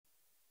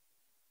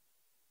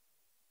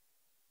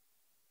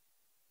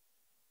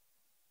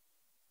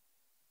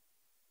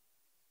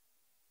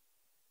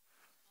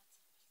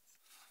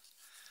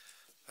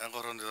Байнгын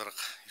хорооны дарга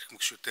эрх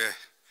мөгшөөтэй.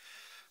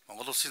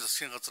 Монгол Улсын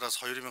Засгийн газраас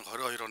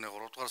 2022 оны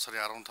 3 дугаар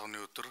сарын 15-ны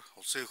өдөр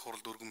улсын их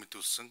хурлд өргөн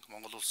мэдүүлсэн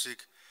Монгол Улсыг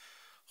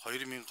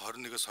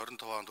 2021-с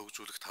 25 онд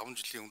хөгжүүлэх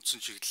 5 жилийн үндсэн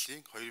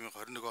чиглэлийн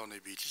 2021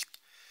 оны биелэлт,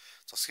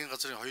 Засгийн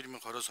газрын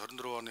 2020-с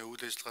 24 оны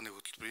үйл ажиллагааны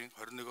хөтөлбөрийн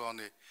 21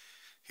 оны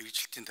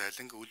хэрэгжилтийн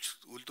тайланг,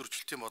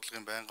 үйлдвэржилтийн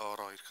бодлогын байнгын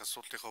хороо эрх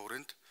асуудлынхаа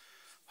хүрээнд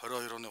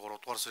 22 оны 3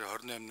 дугаар сарын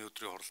 28-ны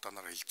өдрийн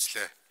хуралдаанаар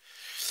хэлэлцлээ.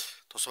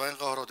 Тус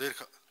байнгын хороо дээрх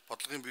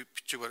бодлогын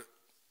бичиг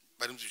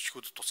баримт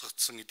бичгүүдэд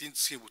тусгагдсан эдийн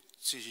засгийн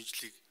бүтцийн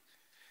шинжилгээг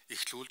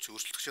эхлүүлж,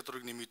 өөрчлөлт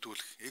чадварыг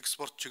нэмэгдүүлэх,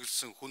 экспорт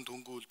чиглэсэн хүнд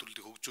хөнгөн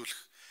үйлдвэрлэлийг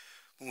хөгжүүлэх,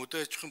 мөн хөдөө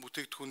аж ахуйн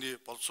бүтээгдэхүүний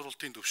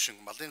боловсруулалтын түвшин,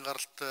 малын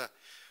гаралтай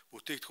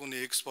бүтээгдэхүүний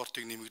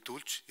экспортыг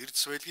нэмэгдүүлж,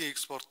 эрдэс баялагын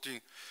экспортын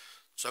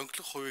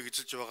зөнгөлөх хувийг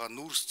эзэлж байгаа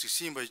нүүрс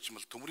зэсийн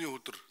баяжмал, төмрийн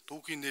хөдөр,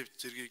 түүхийн нефт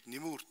зэргийг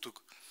нэмэн өртөг,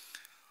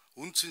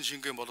 үндсэн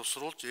шингэн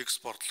боловсруулж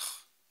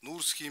экспортлох,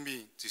 нүүрс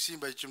химийн, зэсийн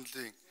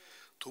баяжмлын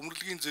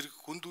төмөрлөгийн зэрэг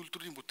хүнд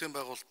үйлдвэрийн бүтээн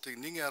байгуулалтыг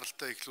нэгэн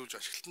яралтай эхлүүлж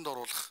ашиглалтанд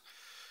оруулах,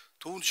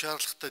 түүнд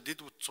шаардлагатай дэд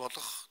бүтц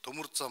болох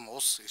төмөр зам,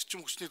 ус,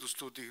 эрчим хүчний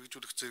төслүүдийг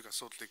хэрэгжүүлэх зэрэг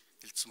асуудлыг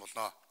хэлэлцсэн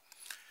болно.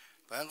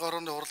 Байнгын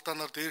хорооны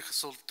хуралдаанаар дээрх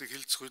асуудлыг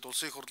хэлэлцэх үед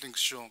улсын их хурлын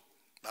гишүүн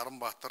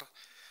Наранбаатар,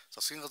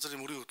 Засгийн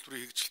газрын мөрийн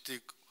хөтөлбөрийн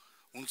хэрэгжилтийг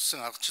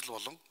үндсэн аргачлал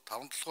болон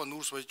таван толгой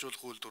нүүрс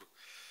баяжуулах үйлдвэр,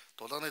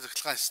 дулааны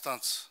цахилгаан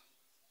станц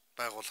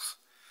байгуулах,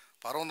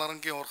 баруун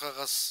нарангийн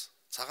урхаагаас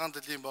цагаан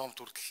дэлхийн бомб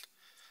хүртэл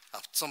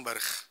автсан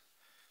барих,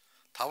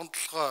 таван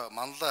толгой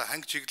манлай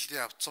ханг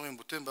чиглэлийн автцамын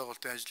бүтээн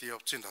байгуулалтын ажлын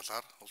явцын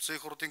талаар улсын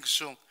их хурлын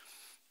гишүүн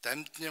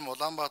Дамжны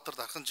Улаанбаатар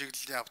дархан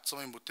чиглэлийн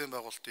автцамын бүтээн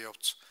байгуулалтын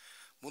явц,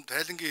 мөн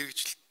тайлангийн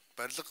хэрэгжилт,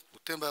 барилга,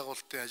 бүтээн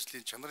байгуулалтын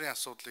ажлын чанарын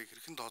асуудлыг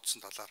хэрхэн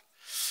тооцсон талаар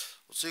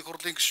улсын их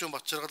хурлын гишүүн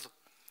Батчаргал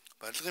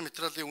барилгын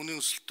материалын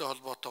үнийн өсөлттэй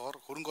холбоотойгоор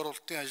хөрөнгө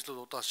оруулалтын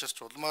ажлууд удаашрч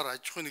улмаар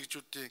аж ахуйн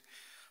нэгжүүдийн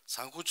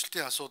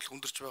санхүүжилтийн асуудал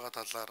хүндэрч байгаа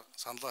талаар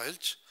саналаа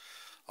хэлж,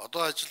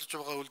 одоо ажиллаж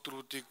байгаа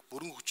үйлдвэрүүдийг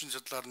бүрэн хүчин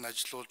чадлаар нь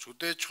ажилуулж,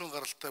 хөдөө аж ахуйн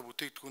гаралтай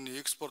бүтээгдэхүүний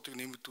экспортыг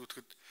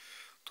нэмэгдүүлэхэд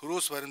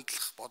төрөөс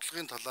баримтлах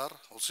бодлогын талаар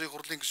улсын их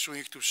хурлын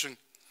гишүүн их төвшин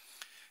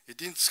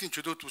эдийн засгийн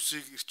чөлөөт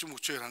бүсийг эрчим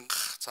хүчээр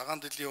хангах, цагаан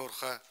дэлхийн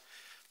урхай,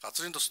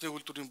 газрын тосны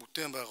үйлдвэрийн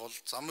бүтээн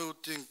байгуулалт, замын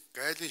үдийн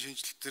гайлын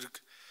шинжилт зэрэг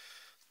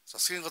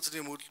Засгийн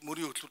газрын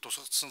мөрийн хөтөлбөр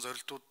тусгагдсан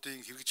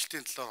зорилтуудын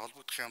хэрэгжилтийн талаар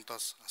холбогдох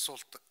юмдаас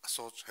асуулт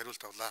асууж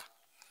хариулт авлаа.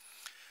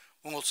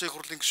 Мөн улсын их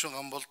хурлын гишүүн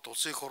Г.Ганболд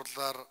улсын их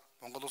хурлаар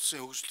Монгол Улсын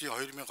хөгжлийн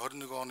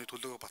 2021 оны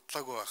төлөөгөө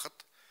батлаагүй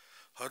байхад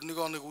 21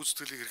 оны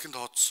гүйцэтгэлийг хэрхэн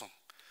тооцсон,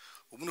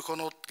 өмнөх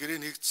онууд гэрээ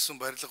хийгдсэн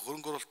барилга,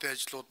 хөрөнгө оруулалтын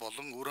ажлууд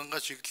болон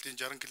Уранга чиглэлийн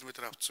 60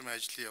 км автцамын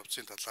ажлын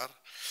явцын талаар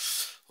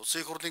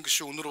улсын их хурлын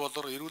гишүүн Өнөр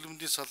болор эрүүл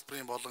мэндийн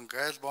салбарын болон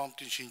гайл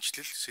бомбын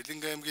шинжилэл,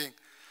 Сэлэнг аймгийн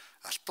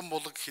Алтан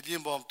булаг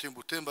хөлийн бомбын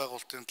бүтээн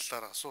байгуулалтын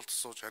талаар асуулт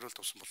асууж хариулт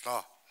авсан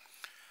боллоо.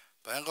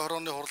 Байнгын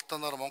хорооны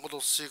хуралдаанаар Монгол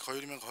Улсыг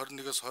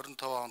 2021-с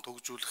 25 онд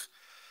хөгжүүлэх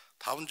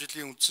 5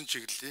 жилийн үндсэн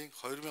чиглэлийн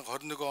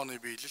 2021 оны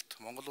биелэлт,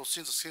 Монгол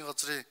Улсын Засгийн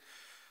газрын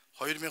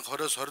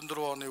 2020-с 24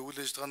 оны үйл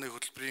ажиллагааны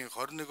хөтөлбөрийн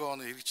 21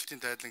 оны хэрэгжилтийн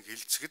тайланг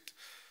хэлэлцэхэд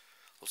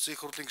улсын их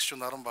хурлын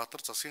гишүүн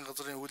Наранбаатар, Засгийн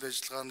газрын үйл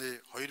ажиллагааны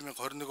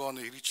 2021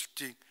 оны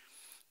хэрэгжилтийн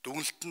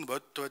дүгнэлт нь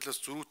бодит байдлаас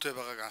зөрүүтэй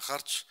байгааг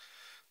анхаарч,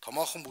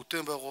 томоохон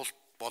бүтээн байгуулалт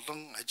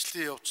болон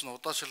ажлын явц нь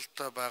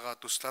удаашралтай байгаа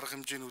төсөл арга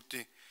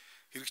хэмжээнүүдийн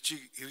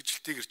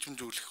хэрэгжилтийг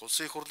эрчимжүүлэх,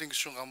 улсын их хурлын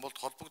гишүүн Г.Ганболд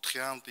холбогдох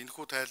яамд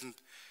энэхүү тайланд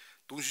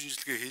дүн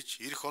шинжилгээ хийж,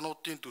 эх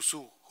онуудын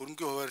төсөв,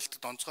 хөрөнгөний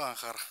хуваарлтад онцгой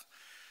анхаарах,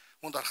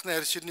 мөн дархны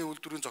арьс ширний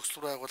үйлдвэрийн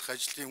зохицол байгуулах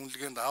ажлын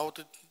үнэлгээнд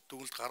аудит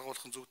дүгнэлт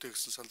гаргуулах нь зүйтэй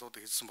гэсэн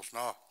саналуудыг хэлсэн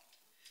болно.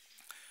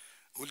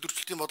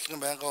 Үйлдвэржилтийн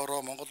бодлогын байнгын хороо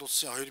Монгол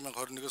Улсын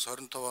 2021-с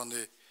 25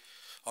 оны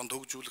онд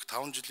хөгжүүлэх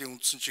 5 жилийн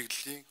үндсэн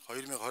чиглэлийн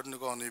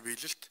 2021 оны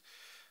биелэлт,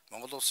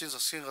 Монгол Улсын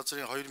Засгийн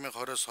газрын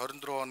 2020-с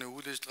 24 оны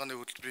үйл ажиллагааны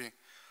хөтөлбөрийн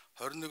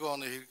 21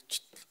 оны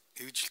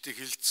хэрэгжилтийг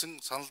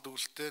хэлэлцсэн санал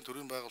дүгнэлттэй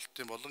төрийн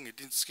байгуулалтын болон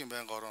эдийн засгийн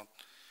байнгын хороонд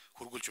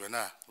хүргүүлж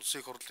байна. Улсын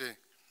их хурлын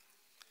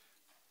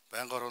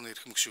байнгын хорооны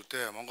эрх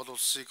мөгшөөтэй Монгол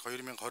Улсыг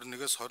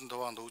 2021-с 25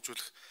 онд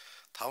хөгжүүлэх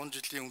 5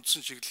 жилийн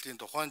үндсэн чиглэлийн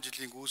тухайн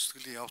жилийн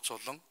гүйцэтгэлийн явц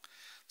болон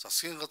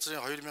Засгийн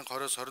газрын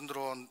 2020-с 24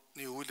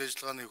 оны үйл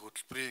ажиллагааны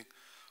хөтөлбөрийн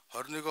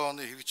 21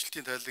 оны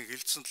хэрэгжилтийн тайланг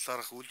хэлэлцсэн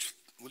талаарх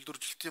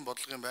үйлдвэржилтийн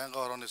бодлогын байнгын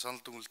хорооны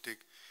санал дүгнэлтийг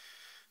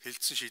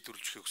хэлэлцэн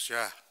шийдвэрлэхийг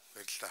хүсье.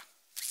 Баярлалаа.